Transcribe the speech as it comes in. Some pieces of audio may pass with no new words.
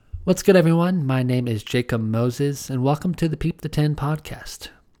What's good, everyone? My name is Jacob Moses, and welcome to the Peep the Tin podcast,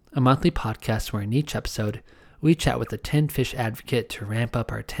 a monthly podcast where in each episode we chat with a tin fish advocate to ramp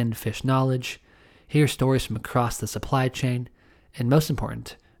up our tin fish knowledge, hear stories from across the supply chain, and most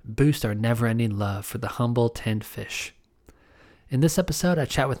important, boost our never-ending love for the humble tin fish. In this episode, I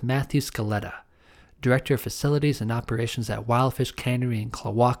chat with Matthew Scaletta, Director of Facilities and Operations at Wildfish Cannery in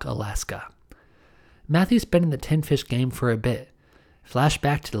Klawock, Alaska. Matthew's been in the tin fish game for a bit.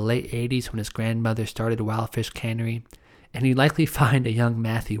 Flashback to the late 80s when his grandmother started Wildfish Cannery, and you'd likely find a young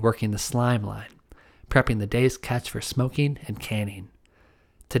Matthew working the slime line, prepping the day's catch for smoking and canning.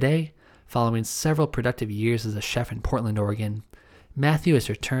 Today, following several productive years as a chef in Portland, Oregon, Matthew has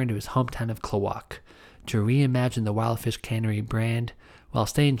returned to his hometown of Klawock to reimagine the Wildfish Cannery brand while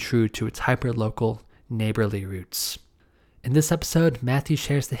staying true to its hyper-local, neighborly roots. In this episode, Matthew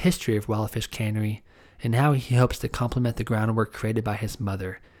shares the history of Wildfish Cannery and how he hopes to complement the groundwork created by his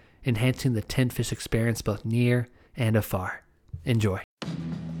mother, enhancing the tin fish experience both near and afar. Enjoy.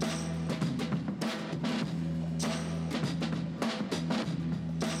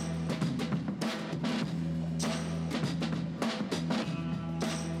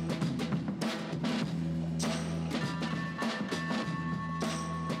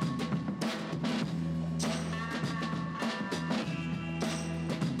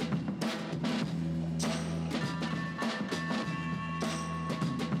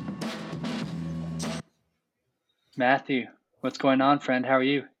 Matthew, what's going on, friend? How are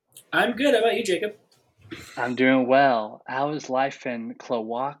you? I'm good. How about you, Jacob? I'm doing well. How is life in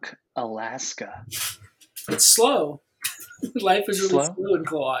Klawock, Alaska? It's slow. Life is really Slow? slow in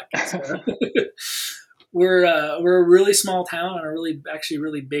Klawock. We're a really small town on a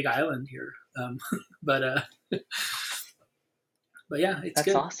really big island here. But uh, but yeah, it's That's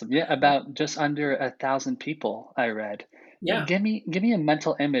good. awesome. Yeah, about just under 1,000 people, I read. Yeah, Give me a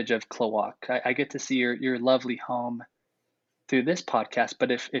mental image of Klawock. I get to see your lovely home through this podcast, but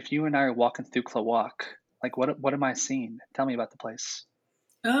if you and I are walking through Klawock, like what am I seeing? Tell me about the place.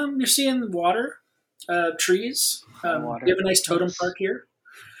 you're seeing water, trees. We have Water. a nice totem Nice. park here.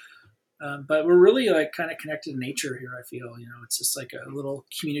 But we're really like kind of connected to nature here. I feel it's just like a little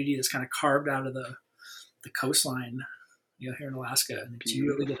community that's kind of carved out of the coastline. Here in Alaska, and you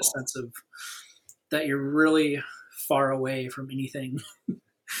really get a Beautiful. sense of that you're really far away from anything in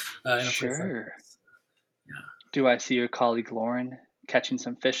a place like Sure. this. Yeah, Do I see your colleague Lauren catching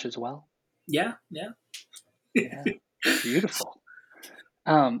some fish as well? yeah, yeah. Yeah. Beautiful.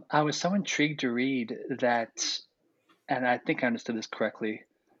 I was so intrigued to read that, and I think I understood this correctly.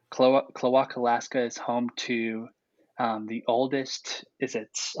 Klawock, Alaska is home to the oldest, is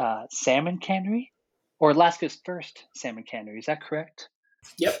it salmon cannery? Or Alaska's first salmon cannery, is that correct?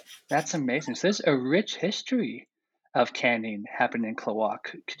 Yep. That's amazing. So there's a rich history of canning happening in Klawock.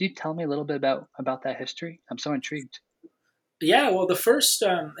 Could you tell me a little bit about that history? I'm so intrigued. Yeah. Well, I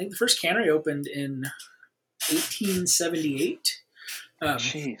think the first cannery opened in 1878, um,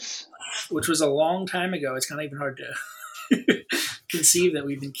 Jeez. which was a long time ago. It's kind of even hard to conceive that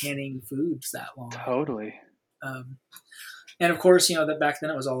we've been canning foods that long. Totally. Um, and of course, that back then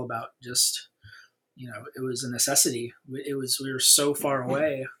it was all about just it was a necessity. We were so far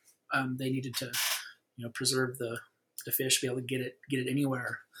away. They needed to preserve the fish, be able to get it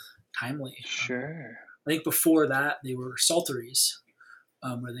anywhere timely. Sure. I think before that they were salteries,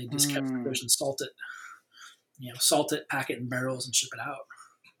 where they just kept the Hmm. fish and salt it, pack it in barrels, and ship it out.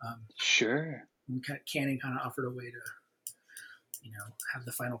 Sure. And canning kind of offered a way to have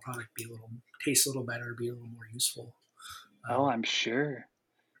the final product taste a little better, be a little more useful. Oh, I'm sure.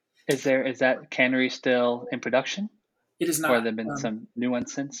 Is that cannery still in production, It is or have not. there been some new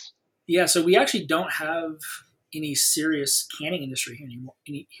ones since? Yeah, so we actually don't have any serious canning industry here anymore,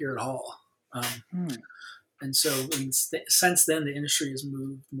 here at all. Hmm. And so since then, the industry has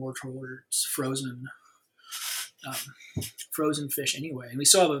moved more towards frozen fish anyway. And we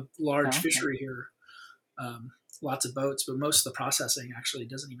still have a large Okay. fishery here, lots of boats, but most of the processing actually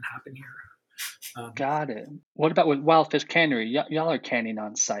doesn't even happen here. Got it. What about with Wildfish Cannery? Y'all are canning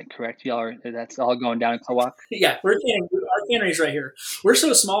on site, correct? That's all going down in Klawock? Yeah, we're canning. Our cannery's right here. We're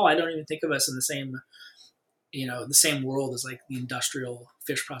so small, I don't even think of us in the same world as like the industrial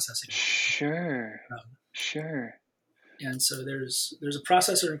fish processing. Sure. Um, Sure. and so there's a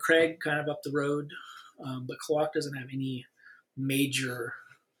processor in Craig, kind of up the road, but Klawock doesn't have any major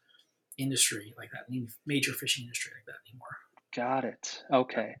industry like that, any major fishing industry like that anymore. Got it.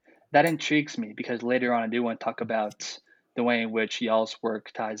 Okay. That intrigues me because later on I do want to talk about the way in which y'all's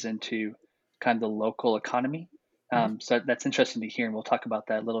work ties into kind of the local economy. Mm-hmm. So that's interesting to hear, and we'll talk about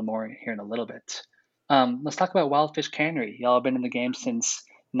that a little more here in a little bit. Let's talk about Wildfish Cannery. Y'all have been in the game since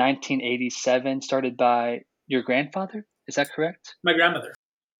 1987, started by your grandfather. Is that correct? My grandmother.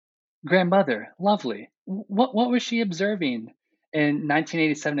 Grandmother, lovely. What was she observing in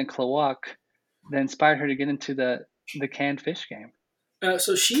 1987 in Klawock that inspired her to get into the canned fish game?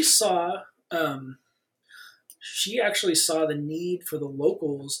 So she actually saw the need for the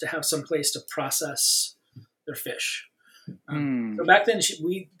locals to have some place to process their fish. So back then,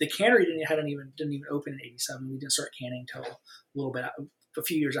 the cannery didn't even open in '87. We didn't start canning until a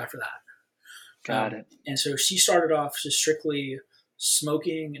few years after that. Got it. And so she started off just strictly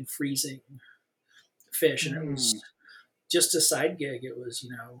smoking and freezing fish, and it was just a side gig. It was,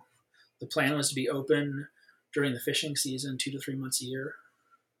 the plan was to be open during the fishing season, 2 to 3 months a year.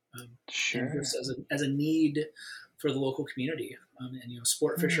 Sure. And just as a need for the local community, and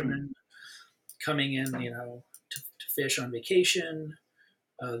sport fishermen coming in, to fish on vacation,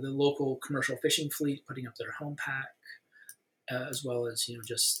 the local commercial fishing fleet putting up their home pack, as well as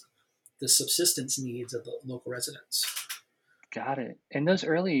just the subsistence needs of the local residents. Got it. In those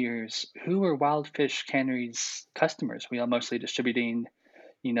early years, who were Wild Fish Cannery's customers? Were y'all mostly distributing,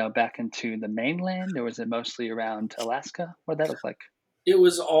 back into the mainland, or was it mostly around Alaska? What did that look like? It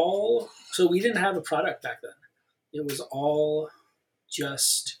was all, so we didn't have a product back then. It was all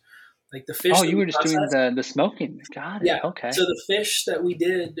just like the fish. Oh, you were just doing the smoking. Got it. Yeah. Okay. So the fish that we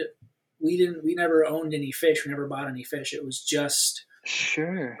did, we never owned any fish. We never bought any fish. It was just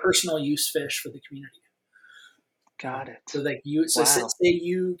personal use fish for the community. Got it. So say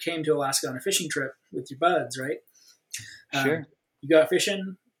you came to Alaska on a fishing trip with your buds, right? Sure. You go out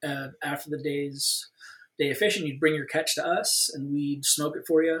fishing. After the day of fishing, you'd bring your catch to us, and we'd smoke it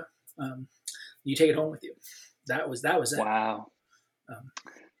for you. You take it home with you. That was it. Wow.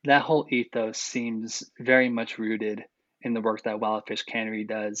 That whole ethos seems very much rooted in the work that Wild Fish Cannery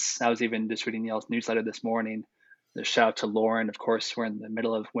does. I was even just reading y'all's newsletter this morning. The shout out to Lauren. Of course, we're in the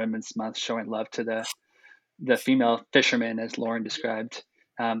middle of Women's Month, showing love to the female fishermen, as Lauren described,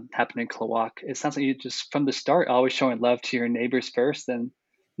 happening in Klawock. It sounds like you just, from the start, always showing love to your neighbors first, and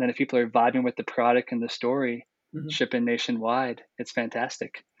then if people are vibing with the product and the story, shipping nationwide, it's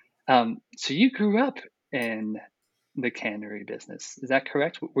fantastic. So you grew up in the cannery business. Is that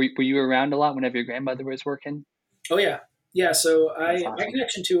correct? Were you around a lot whenever your grandmother was working? Oh, yeah. Yeah, so Awesome. My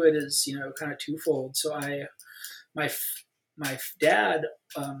connection to it is, kind of twofold. So my dad,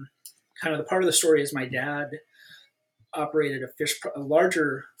 kind of the part of the story is my dad operated a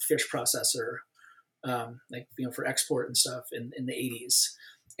larger fish processor, for export and stuff in the 80s.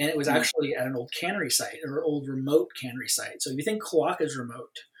 And it was actually at an old cannery site, or old remote cannery site. So if you think Klawock is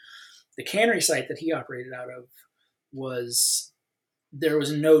remote, the cannery site that he operated out of there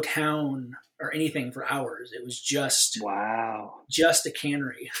was no town or anything for hours. It was just a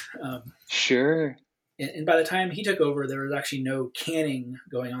cannery. Sure. And by the time he took over, there was actually no canning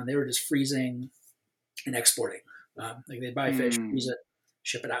going on. They were just freezing and exporting. They'd buy fish, freeze it,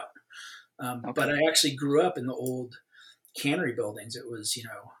 ship it out. But I actually grew up in the old cannery buildings. It was,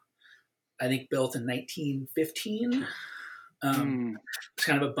 I think built in 1915. It's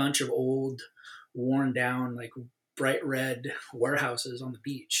kind of a bunch of old, worn down, bright red warehouses on the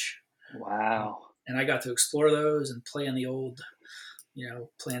beach. Wow. And I got to explore those and play in the old,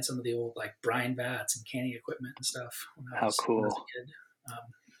 play in some of the old brine vats and canning equipment and stuff. How cool. When I was a kid.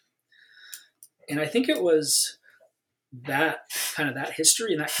 And I think it was that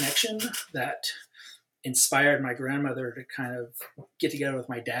history and that connection that inspired my grandmother to kind of get together with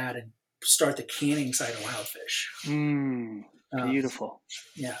my dad and start the canning side of Wild Fish. Beautiful.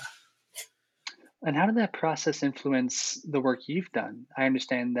 Yeah. And how did that process influence the work you've done? I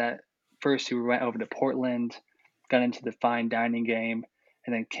understand that first you went over to Portland, got into the fine dining game,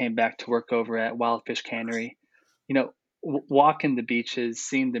 and then came back to work over at Wild Fish Cannery. Walking the beaches,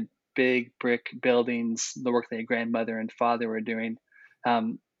 seeing the big brick buildings, the work that your grandmother and father were doing.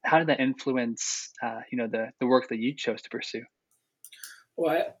 How did that influence, the work that you chose to pursue?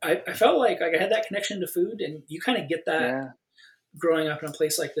 Well, I felt like I had that connection to food, and you kind of get that growing up in a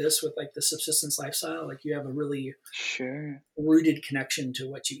place like this with the subsistence lifestyle. You have a really rooted connection to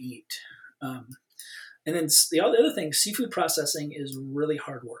what you eat. And then the other thing, seafood processing is really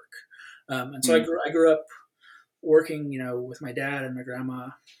hard work. And so I grew up working, with my dad and my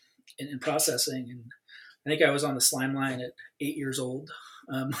grandma in processing. And I think I was on the slime line at 8 years old.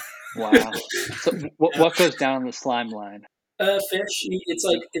 Wow. So what goes down the slime line? Fish. It's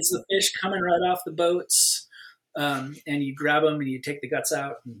the fish coming right off the boats. And you grab them and you take the guts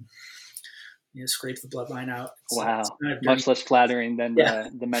out and scrape the bloodline out. Wow. It's much less flattering than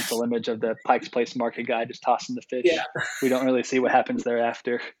the mental image of the Pike's Place market guy just tossing the fish. Yeah. We don't really see what happens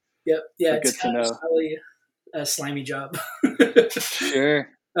thereafter. Yep. Yeah. It's good to know. Really a slimy job. Sure.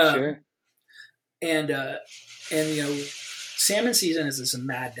 Um, Sure. and salmon season is this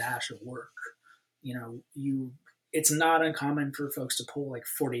mad dash of work. It's not uncommon for folks to pull like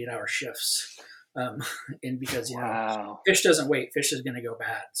 48-hour shifts, and because Wow. fish doesn't wait, fish is going to go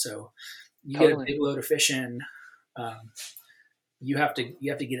bad. So you get a Totally. big load of fish in, um, you have to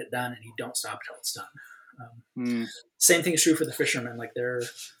get it done, and you don't stop until it's done. Um, Mm, Same thing is true for the fishermen; like they're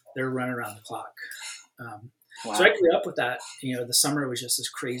running around the clock. So I wow. grew up with that. The summer was just this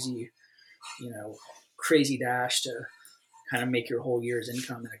crazy dash to kind of make your whole year's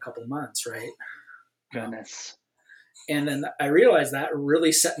income in a couple months, right? Um, Goodness. and then I realized that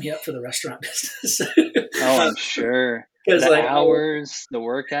really set me up for the restaurant business. Oh, I'm sure. Because The like hours, the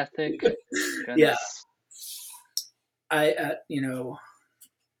work ethic. yeah, Goodness.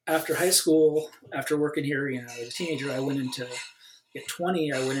 after high school, after working here, as a teenager, I went into at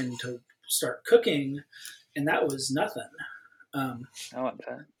 20, I went into start cooking, and that was nothing. Um, Oh, I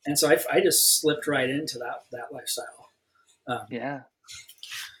bet. and so I just slipped right into that lifestyle. Um, Yeah.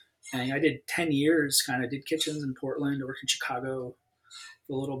 and I did 10 years, kind of did kitchens in Portland, I worked in Chicago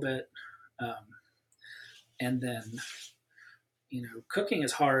for a little bit. Um, and then, cooking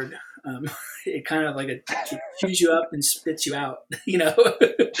is hard. It kind of like it chews you up and spits you out,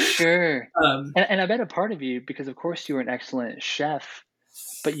 Sure. um, And I bet a part of you, because of course you were an excellent chef,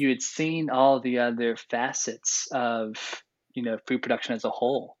 but you had seen all the other facets of, food production as a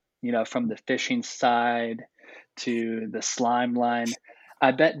whole, from the fishing side to the slime line.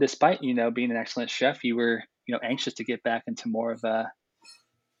 I bet despite, being an excellent chef, you were, anxious to get back into more of a,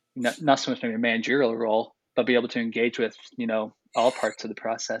 not so much maybe a managerial role, but be able to engage with, all parts of the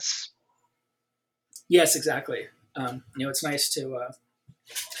process. yes, exactly.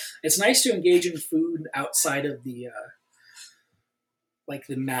 It's nice to engage in food outside of the like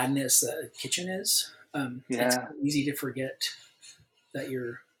the madness that a kitchen is. It's Yeah, easy to forget that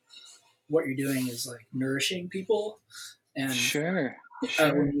what you're doing is like nourishing people, and sure,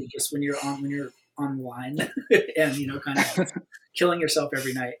 sure. when you're online and kind of killing yourself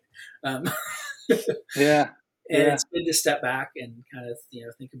every night. Um, Yeah, and yeah, it's good to step back and kind of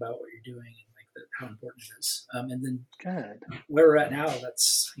think about what you're doing and like how important it is. And then good. where we're at now,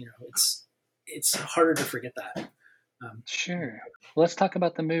 that's it's harder to forget that. Um, Sure. Well, let's talk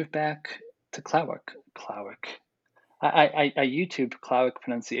about the move back to Klawick. Klawick. I YouTubed Klawick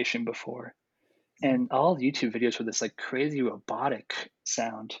pronunciation before, and all YouTube videos were this like crazy robotic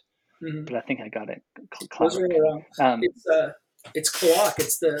sound, mhm. but I think I got it. Those are Klawick. Um, it's cloak.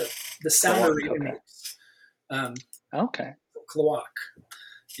 It's the sound a Klawick. raven Okay. makes. Um, Okay. Cloak.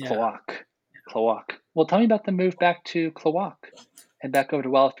 Yeah. Klawick. Klawick. Well, tell me about the move back to Klawick and back over to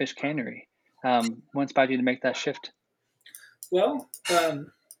Wild Fish Cannery. What inspired you to make that shift? Well,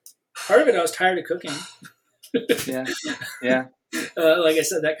 part of it I was tired of cooking. Yeah. Yeah. Like I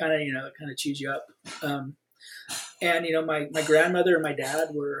said, that kind of kind of chews you up. Um, and my grandmother and my dad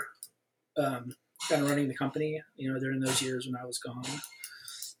were kind of running the company. During those years when I was gone,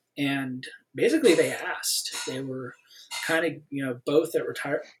 and basically they asked. They were kind of both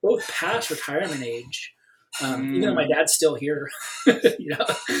both past retirement age. Even though my Mm, dad's still here, still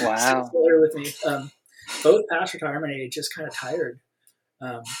wow. here with me. Both past retirement age, just kind of tired.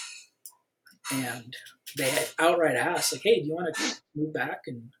 Um, and they had outright asked, like, "Hey, do you want to move back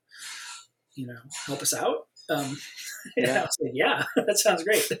and help us out?" And I Yeah. was like, "Yeah, that sounds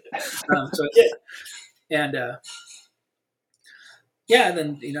great." So I did, and yeah, and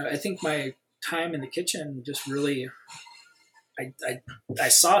then I think my time in the kitchen just really, I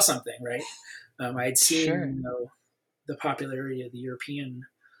saw something, right. I had seen Sure. the popularity of the European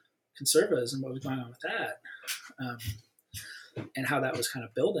conservas and what was going on with that, um, and how that was kind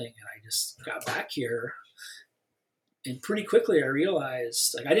of building. And I just got back here, and pretty quickly I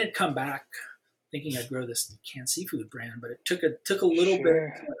realized, like, I didn't come back thinking I'd grow this canned seafood brand, but it took a little bit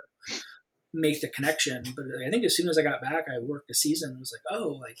Sure. to make the connection. But I think as soon as I got back, I worked a season. It was like, oh,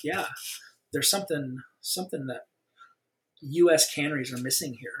 like, yeah, there's something that U.S. canneries are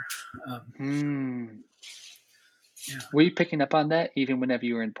missing here. Hmm. Yeah. Were you picking up on that even whenever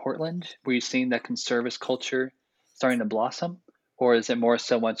you were in Portland? Were you seeing that conservative culture starting to blossom? Or is it more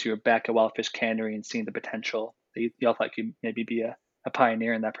so once you were back at Wildfish Cannery and seeing the potential that you all thought you'd maybe be a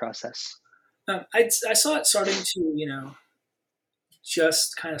pioneer in that process? I saw it starting to,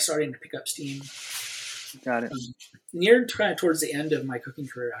 just kind of starting to pick up steam Got it. um, near kind of towards the end of my cooking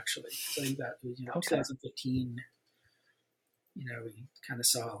career, actually. So I think that was, Okay. 2015. We kind of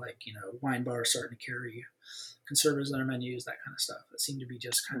saw like wine bars starting to carry conservatives on their menus, that kind of stuff. It seemed to be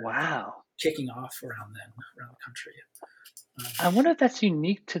just kind of Wow. kicking off around the country. I wonder if that's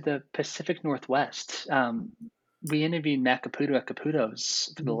unique to the Pacific Northwest. we interviewed Matt Caputo at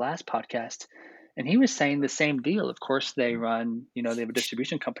Caputo's for the Mhm. last podcast, and he was saying the same deal. Of course, they run, they have a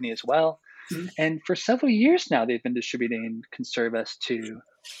distribution company as well. Mhm. And for several years now, they've been distributing Conservus to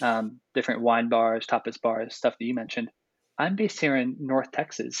different wine bars, tapas bars, stuff that you mentioned. I'm based here in North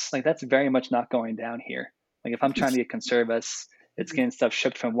Texas. Like, that's very much not going down here. Like, if I'm trying to get Conservus, it's getting stuff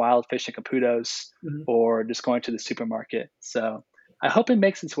shipped from Wild Fish and Caputo's Mhm. or just going to the supermarket. So I hope it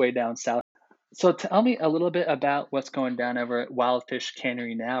makes its way down south. So tell me a little bit about what's going down over at Wild Fish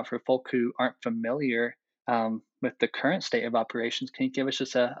Cannery now for folk who aren't familiar with the current state of operations. Can you give us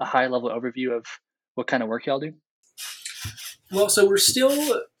just a high level overview of what kind of work y'all do? Well, so we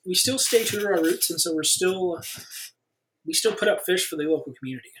still stay true to our roots, and so we still put up fish for the local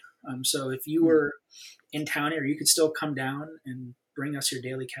community. So if you Hmm, were in town here, you could still come down and bring us your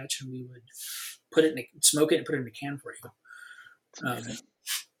daily catch, and we would put it in smoke it and put it in a can for you. it's Um, amazing.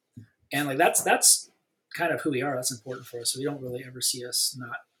 and like that's kind of who we are. That's important for us. So we don't really ever see us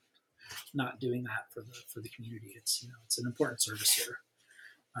not doing that for the community. It's it's an important service here.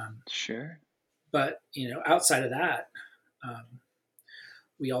 Um, Sure. but outside of that, um,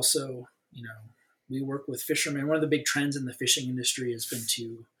 we also we work with fishermen. One of the big trends in the fishing industry has been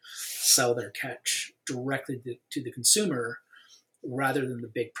to sell their catch directly to the consumer rather than the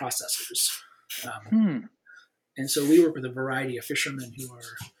big processors. Um, Hmm. and so we work with a variety of fishermen who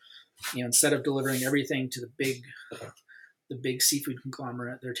are, instead of delivering everything to the big seafood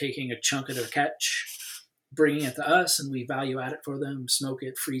conglomerate, they're taking a chunk of their catch, bringing it to us, and we value add it for them, smoke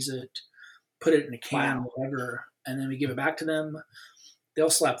it, freeze it, put it in a can, Wow. whatever, and then we give it back to them. They'll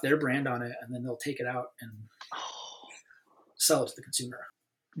slap their brand on it, and then they'll take it out and Oh, sell it to the consumer.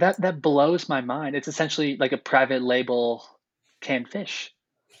 that blows my mind. It's essentially like a private label canned fish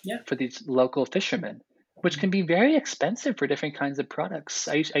Yeah, for these local fishermen, which can be very expensive for different kinds of products.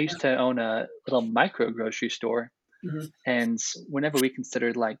 I used to own a little micro grocery store, mm-hmm. and whenever we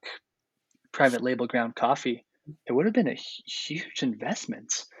considered like private label ground coffee, it would have been a huge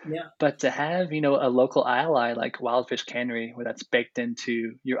investment. Yeah, But to have, a local ally like Wildfish Cannery, where that's baked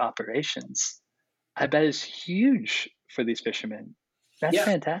into your operations, I bet is huge for these fishermen. That's yeah,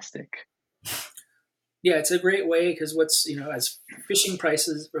 fantastic. yeah. It's a great way because what's as fish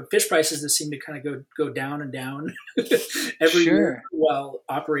prices just seem to kind of go down and down every year, Sure. while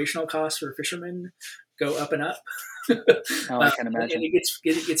operational costs for fishermen go up and up. Oh, I can And imagine.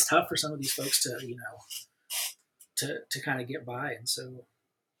 it gets tough for some of these folks to to kind of get by, and so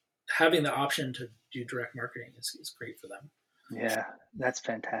having the option to do direct marketing is great for them. Yeah, that's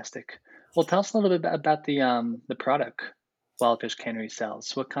fantastic. Well, tell us a little bit about the product Wildfish Cannery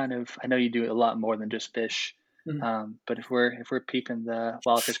sells. What kind of, I know you do a lot more than just fish, Mhm. but if we're peeping the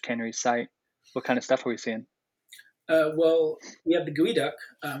Wildfish Cannery site, what kind of stuff are we seeing? Well, we have the gooey duck,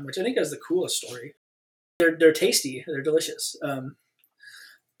 which I think has the coolest story. They're tasty, they're delicious, and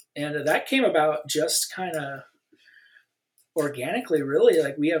that came about just kind of organically, really.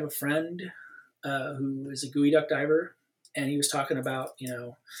 Like we have a friend who is a gooey duck diver, and he was talking about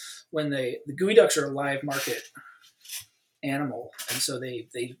when the gooey ducks are a live market animal, and so they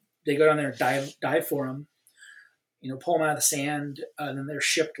go down there and dive for them, pull them out of the sand, and then they're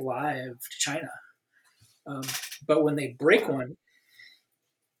shipped live to China. Um, but when they break one,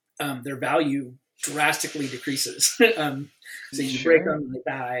 their value drastically decreases. So you break them Sure. and they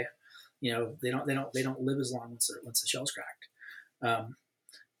die. They don't live as long once the shell's cracked. Um,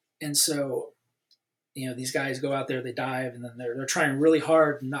 and so these guys go out there, they dive, and then they're trying really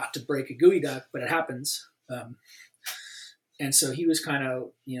hard not to break a gooey duck, but it happens. And so he was kind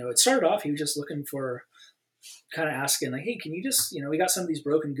of it started off, he was just looking for, kind of asking like, hey, can you just we got some of these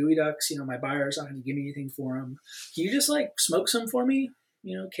broken gooey ducks, my buyer's not going to give me anything for them, can you just like smoke some for me,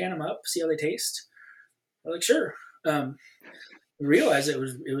 can them up, see how they taste. I'm like, sure. um, Realized it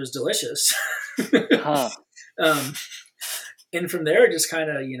was delicious. Huh. um, and from there it just kind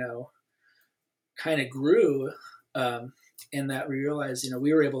of grew, um, in that we realized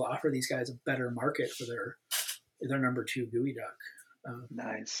we were able to offer these guys a better market for their number two gooey duck.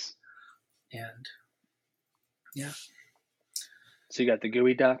 Nice. And yeah. So you got the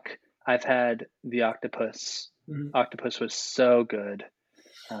gooey duck. I've had the octopus. Mhm. Octopus was so good.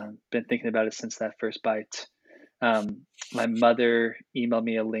 Been thinking about it since that first bite. My mother emailed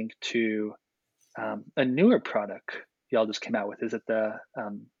me a link to a newer product y'all just came out with. Is it the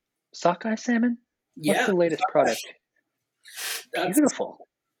sockeye salmon? What's Yeah, the latest product? that's Beautiful.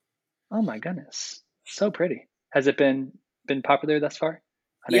 Oh my goodness. So pretty. Has it been popular thus far?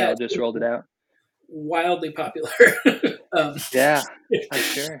 I know yeah, y'all it's just rolled it out. wildly popular. um, Yeah, I'm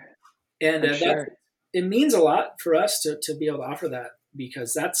sure. and I'm that sure. it means a lot for us to be able to offer that,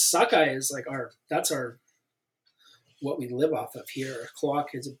 because that's sockeye is like our what we live off of here. Kloak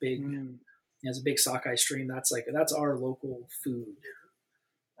is a big sockeye stream. That's our local food.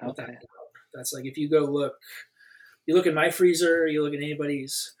 Without Okay. doubt. That's like if you you look in my freezer, you look at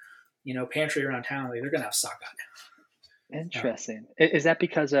anybody's, pantry around town, like they're gonna have sockeye. Interesting. Is that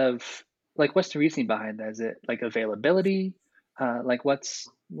because of like what's the reasoning behind that? Is it like availability? Like what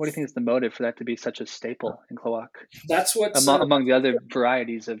do you think is the motive for that to be such a staple in Kloak That's what's among the other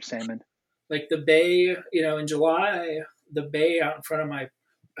varieties of salmon? like the bay. In July, the bay out in front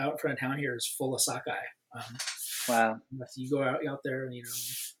of town here is full of sockeye. Wow. You go out there and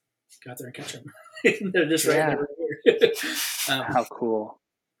go out there and catch them. They're just right Yeah. there. How cool.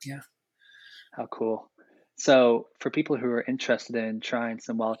 Yeah. How cool. So for people who are interested in trying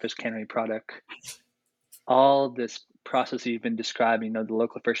some Wild Fish Cannery product, all this process you've been describing, the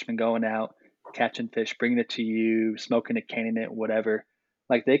local fishermen going out, catching fish, bringing it to you, smoking it, canning it, whatever,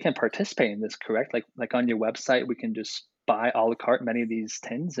 like they can participate in this, correct? Like on your website, we can just buy a la carte many of these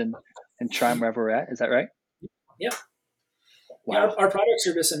tins and try them wherever we're at. Is that right? Yeah. Wow. Yeah, our products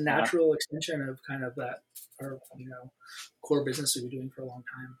are just a natural extension of kind of that, our core business we've been doing for a long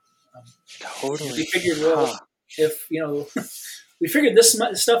time. Totally. We figured, if we figured this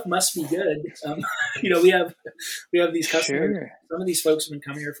stuff must be good. We have these customers. Sure. Some of these folks have been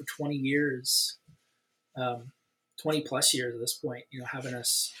coming here for 20 years, 20 plus years at this point. Having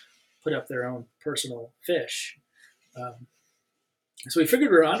us put up their own personal fish. So we figured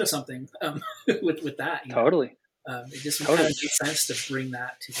we were onto something with that. Totally. It just kind of made sense to bring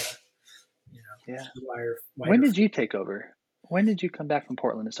that to the, the wider. When did you take over? When did you come back from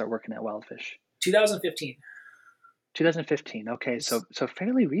Portland and start working at Wild Fish? 2015. 2015. Okay, so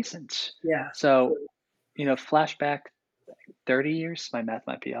fairly recent. Yeah. So, flashback 30 years. My math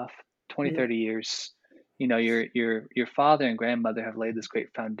might be off. 20, 30 years. Your father and grandmother have laid this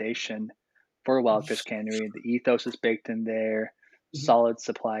great foundation for Wild Fish Cannery. The ethos is baked in there. Solid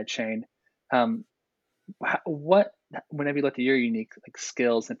supply chain. Whenever you looked at your unique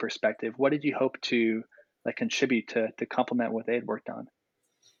skills and perspective, what did you hope to contribute to complement what they had worked on?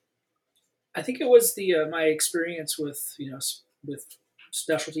 I think it was my experience with with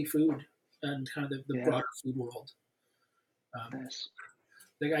specialty food and kind of the broader food world. Nice.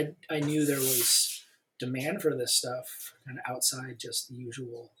 I knew there was demand for this stuff kind of outside just the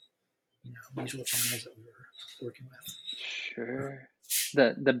usual channels that we were working with. Sure.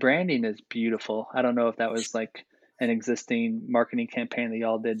 The branding is beautiful. I don't know if that was an existing marketing campaign that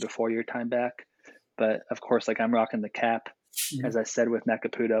y'all did before your time back, but of course, I'm rocking the cap, as I said with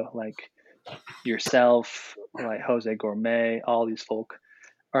Nacaputo, yourself, Jose Gourmet, all these folk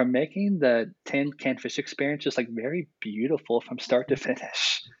are making the tinned canned fish experience just very beautiful from start to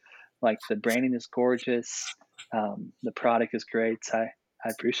finish. The branding is gorgeous. The product is great. I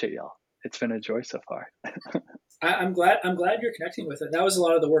appreciate y'all. It's been a joy so far. I'm glad you're connecting with it. That was a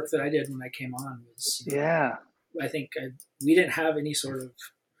lot of the work that I did when I came on. I think we didn't have any sort of,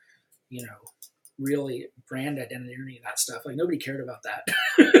 really brand identity or any of that stuff. Nobody cared about that.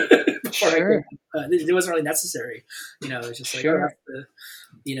 Sure. It wasn't really necessary. It was just sure.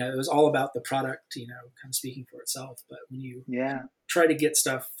 It was all about the product, kind of speaking for itself. But when you try to get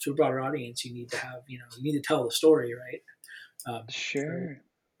stuff to a broader audience, you need to have, you need to tell the story, right? Sure.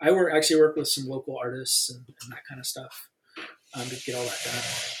 So I actually work with some local artists and that kind of stuff to get all that done.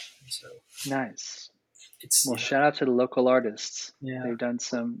 So nice. Well, shout out to the local artists. Yeah. They've done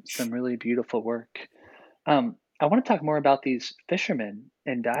some really beautiful work. I want to talk more about these fishermen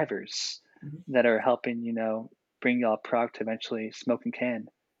and divers that are helping, bring y'all product to eventually smoke and can.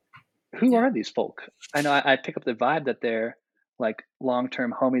 Who are these folk? I know I pick up the vibe that they're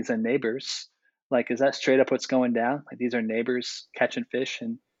long-term homies and neighbors. Is that straight up what's going down? These are neighbors catching fish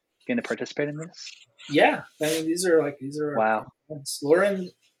and getting to participate in this? Yeah. I mean, these are wow. Lauren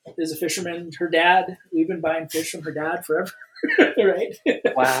is a fisherman. Her dad, we've been buying fish from her dad forever. Right?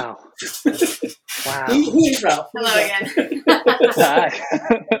 Wow. Wow. Who is Ralph? Hello again. Hi.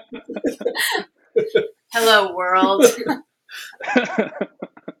 Hello, world.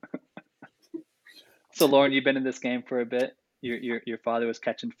 So, Lauren, you've been in this game for a bit. Your father was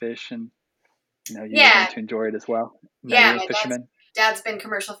catching fish, and you learned to enjoy it as well. Yeah, my dad's been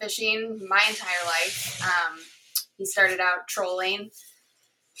commercial fishing my entire life. He started out trolling.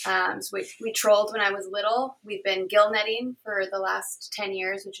 So we trolled when I was little. We've been gill netting for the last 10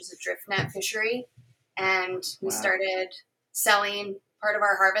 years, which is a drift net fishery. And we started selling part of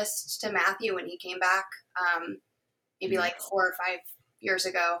our harvest to Matthew when he came back, maybe 4 or 5 years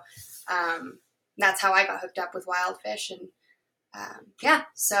ago. That's how I got hooked up with Wild Fish. And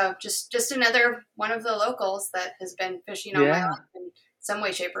so just another one of the locals that has been fishing all my life in some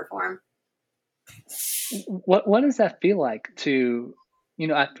way, shape, or form. What does that feel like to,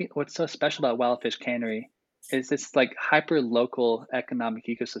 I feel what's so special about Wildfish Cannery is this like hyper local economic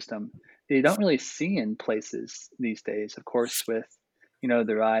ecosystem that you don't really see in places these days. Of course, with,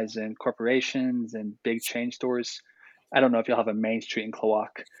 the rise in corporations and big chain stores. I don't know if you'll have a main street in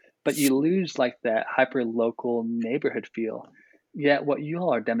Kloak, but you lose like that hyper local neighborhood feel. Yet what you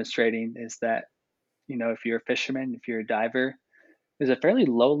all are demonstrating is that, if you're a fisherman, if you're a diver, is a fairly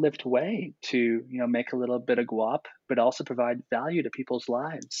low lift way to make a little bit of guap, but also provide value to people's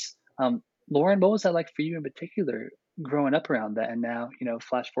lives. Lauren, what was that like for you in particular, growing up around that, and now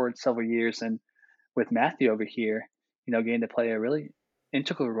flash forward several years, and with Matthew over here, getting to play a really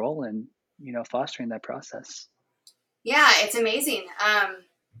integral role in fostering that process. Yeah, it's amazing.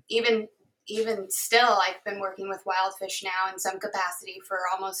 Even even still, I've been working with Wildfish now in some capacity for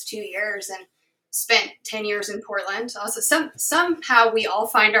almost 2 years, and spent 10 years in Portland. Also, somehow we all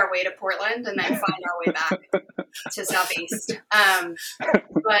find our way to Portland and then find our way back to Southeast.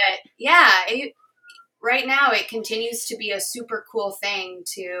 But yeah, right now it continues to be a super cool thing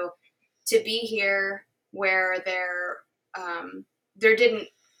to be here, where there didn't.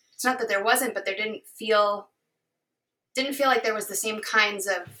 It's not that there wasn't, but there didn't feel like there was the same kinds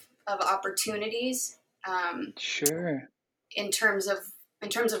of opportunities. Sure. In terms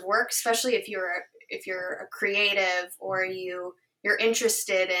of work, especially if you're a creative, or you're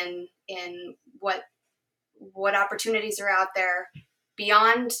interested in what opportunities are out there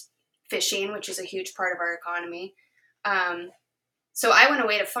beyond fishing, which is a huge part of our economy. So I went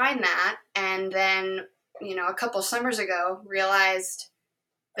away to find that, and then a couple summers ago realized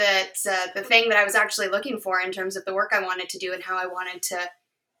that the thing that I was actually looking for in terms of the work I wanted to do and how I wanted to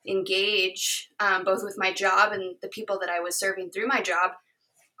engage, both with my job and the people that I was serving through my job.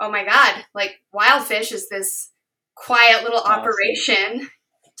 Oh my God, like Wildfish is this quiet little operation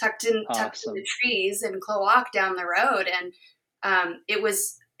tucked in the trees in Kloak down the road. And it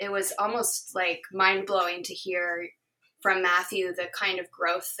was almost like mind blowing to hear from Matthew the kind of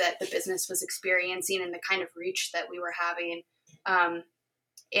growth that the business was experiencing and the kind of reach that we were having.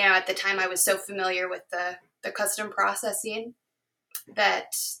 At the time I was so familiar with the custom processing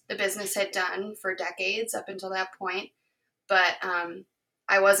that the business had done for decades up until that point. But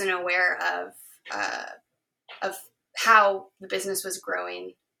I wasn't aware of how the business was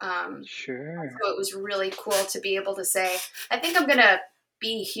growing. Sure. So it was really cool to be able to say, I think I'm going to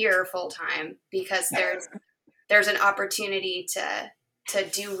be here full time, because there's an opportunity to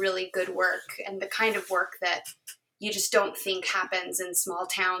do really good work, and the kind of work that you just don't think happens in small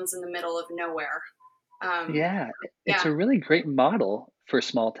towns in the middle of nowhere. It's a really great model for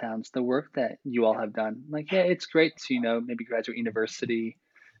small towns, the work that you all have done. Like, it's great to, maybe graduate university,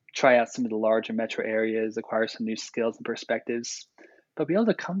 try out some of the larger metro areas, acquire some new skills and perspectives, but be able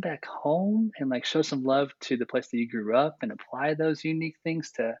to come back home and like show some love to the place that you grew up and apply those unique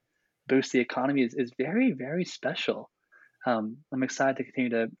things to boost the economy is very, very special. I'm excited to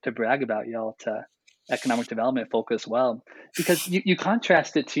continue to brag about y'all to economic development folk as well, because you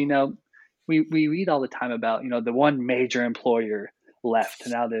contrast it to, we read all the time about, the one major employer left,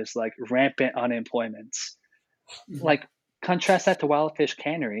 and now there's like rampant unemployment. Mm-hmm. Like, contrast that to Wildfish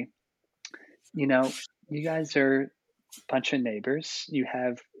Cannery. You guys are a bunch of neighbors. You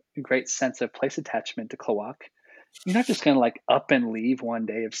have a great sense of place attachment to Kloak. You're not just going to like up and leave one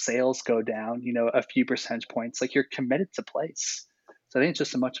day if sales go down, a few percentage points. Like, you're committed to place. So I think it's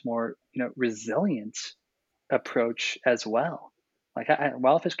just a much more, resilient approach as well. Like,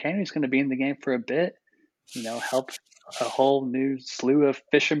 Wildfish Cannery is going to be in the game for a bit, help a whole new slew of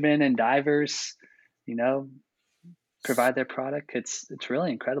fishermen and divers, provide their product. It's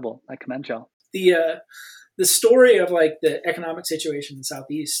really incredible. I commend y'all. The story of like the economic situation in the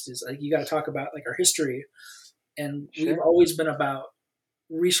Southeast is like, you got to talk about like our history, and We've always been about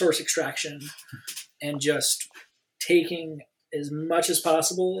resource extraction and just taking as much as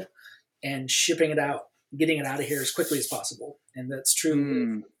possible and shipping it out, getting it out of here as quickly as possible. And that's true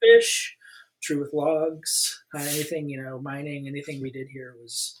with fish, true with logs, anything, mining, anything we did here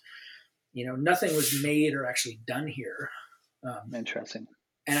was, nothing was made or actually done here. Interesting.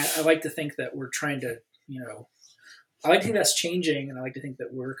 And I like to think that we're trying to, I like to think that's changing, and I like to think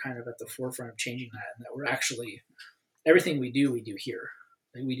that we're kind of at the forefront of changing that, and that we're actually, everything we do here.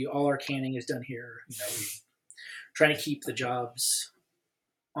 Like, we do all our canning is done here. We trying to keep the jobs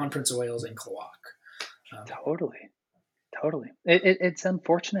on Prince of Wales and Kloak. Totally. It's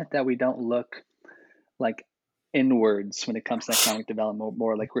unfortunate that we don't look like inwards when it comes to economic development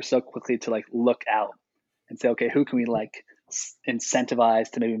more. Like, we're so quickly to like look out and say, okay, who can we like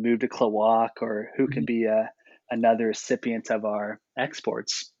incentivize to maybe move to Kloak, or who can be another recipient of our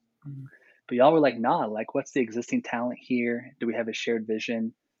exports. But y'all were like, nah, like what's the existing talent here? Do we have a shared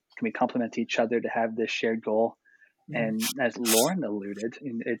vision? Can we complement each other to have this shared goal? And as Lauren alluded,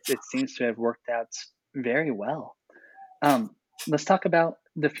 it seems to have worked out very well. Let's talk about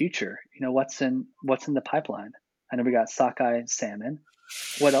the future. What's in the pipeline? I know we got sockeye salmon.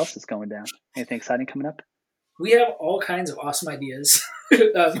 What else is going down? Anything exciting coming up? We have all kinds of awesome ideas.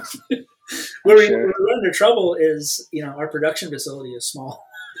 Where we run into trouble is, our production facility is small.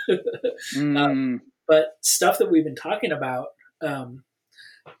 But stuff that we've been talking about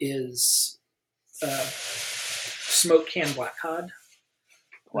is smoked canned black cod.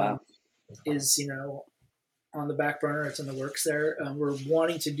 Wow. Is, on the back burner. It's in the works there. We're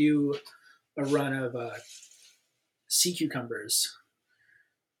wanting to do a run of sea cucumbers.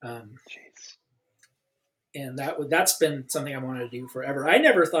 And that's been something I wanted to do forever. I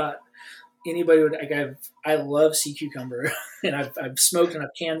never thought anybody would, I love sea cucumber and I've smoked and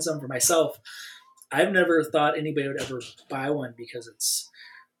I've canned some for myself. I've never thought anybody would ever buy one because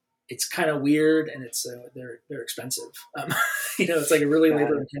it's kind of weird and it's they're expensive. It's like a really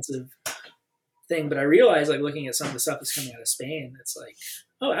labor intensive thing. But I realized, like, looking at some of the stuff that's coming out of Spain, it's like,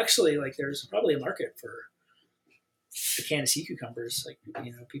 oh, actually, like, there's probably a market for a can of sea cucumbers. Like,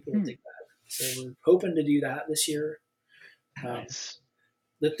 people would think that. So we're hoping to do that this year. Nice.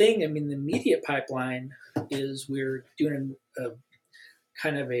 The immediate pipeline is we're doing a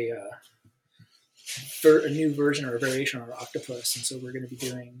kind of a new version or a variation on our octopus. And so we're going to be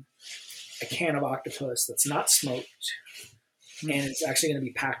doing a can of octopus that's not smoked, and it's actually going to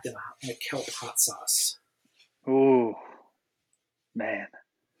be packed in a kelp hot sauce. Ooh, man.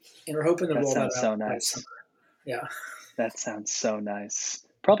 And we're hoping to roll that out. So nice. Summer. Yeah. That sounds so nice.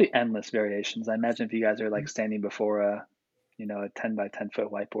 Probably endless variations. I imagine if you guys are like standing before a 10 by 10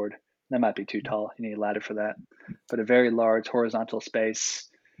 foot whiteboard, that might be too tall. You need a ladder for that. But a very large horizontal space,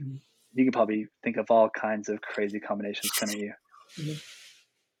 you could probably think of all kinds of crazy combinations coming at you.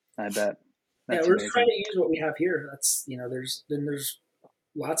 I bet. That's we're amazing. trying to use what we have here. That's there's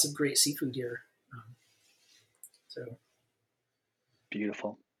lots of great seafood here. So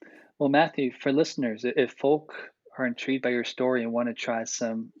beautiful. Well, Matthew, for listeners, if folk are intrigued by your story and want to try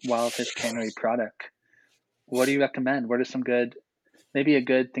some Wildfish Cannery product, what do you recommend? What are maybe a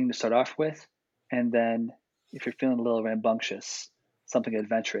good thing to start off with? And then if you're feeling a little rambunctious, something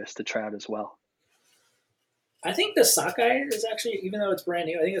adventurous to try out as well. I think the sockeye is actually, even though it's brand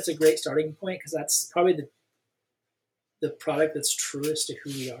new, I think that's a great starting point because that's probably the product that's truest to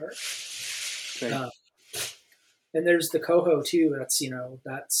who we are. Right. And there's the coho too.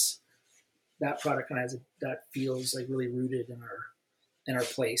 That's that product kind of that feels like really rooted in our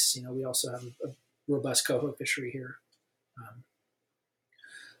place. We also have a robust coho fishery here,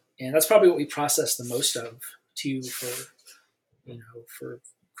 and that's probably what we process the most of too for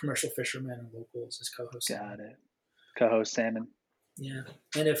commercial fishermen and locals is coho salmon. Got it. Coho salmon. Yeah.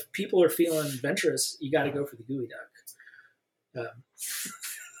 And if people are feeling adventurous, you got to go for the gooey duck.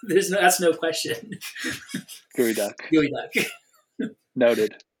 That's no question. Gooey duck. Gooey duck.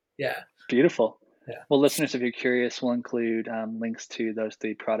 Noted. Yeah. Beautiful. Yeah. Well, listeners, if you're curious, we'll include links to those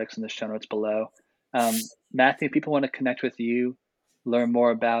 3 products in the show notes below. Matthew, if people want to connect with you, learn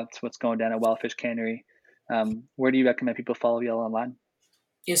more about what's going down at Wildfish Cannery, where do you recommend people follow you all online?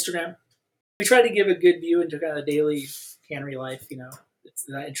 Instagram. We try to give a good view into kind of the daily cannery life. It's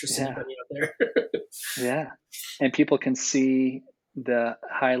not interesting anybody out there. Yeah. And people can see the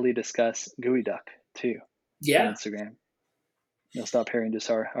highly discussed gooey duck too. Yeah. On Instagram. You'll stop hearing just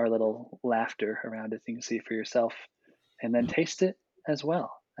our little laughter around it. You can see it for yourself and then taste it as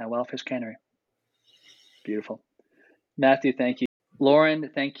well at Wildfish Cannery. Beautiful. Matthew, thank you. Lauren,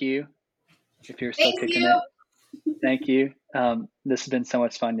 thank you. If you're still kicking it. Thank you. This has been so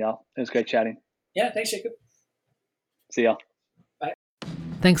much fun, y'all. It was great chatting. Yeah, thanks, Jacob. See y'all. Bye.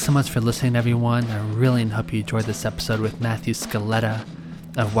 Thanks so much for listening, everyone. I really hope you enjoyed this episode with Matthew Scaletta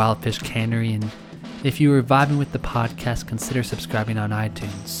of Wildfish Cannery. And if you were vibing with the podcast, consider subscribing on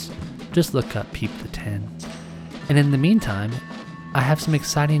iTunes. Just look up Peep the 10. And in the meantime, I have some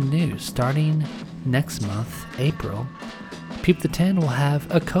exciting news. Starting next month, April, Peep the 10 will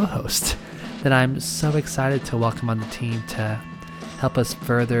have a co-host that I'm so excited to welcome on the team to help us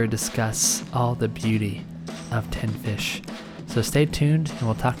further discuss all the beauty of 10 fish. So stay tuned and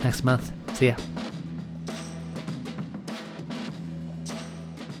we'll talk next month. See ya.